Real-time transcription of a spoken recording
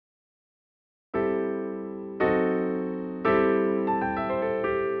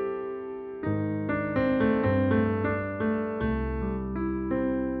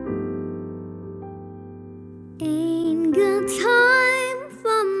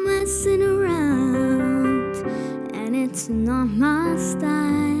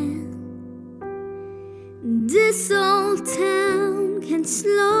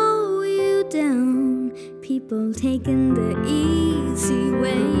people taking the easy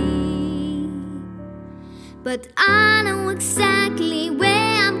way. But I know exactly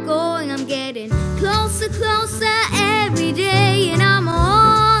where I'm going. I'm getting closer, closer every day, and I'm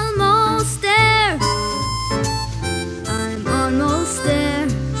almost there. I'm almost there.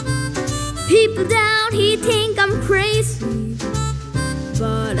 People down here think I'm crazy,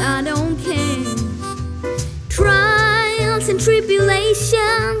 but I don't care. Trials and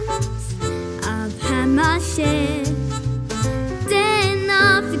tribulations, I've had my share. They're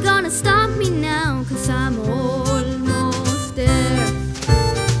nothing gonna stop me now, 'cause I'm almost there.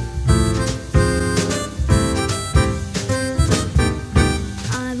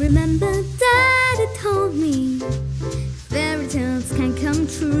 I remember Daddy told me fairy tales can come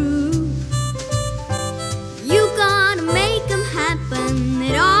true. You gotta make them happen,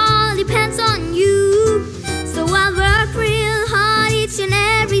 it all depends on you. So I work real hard each and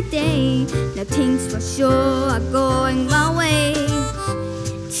every day. Now things for sure are going my way.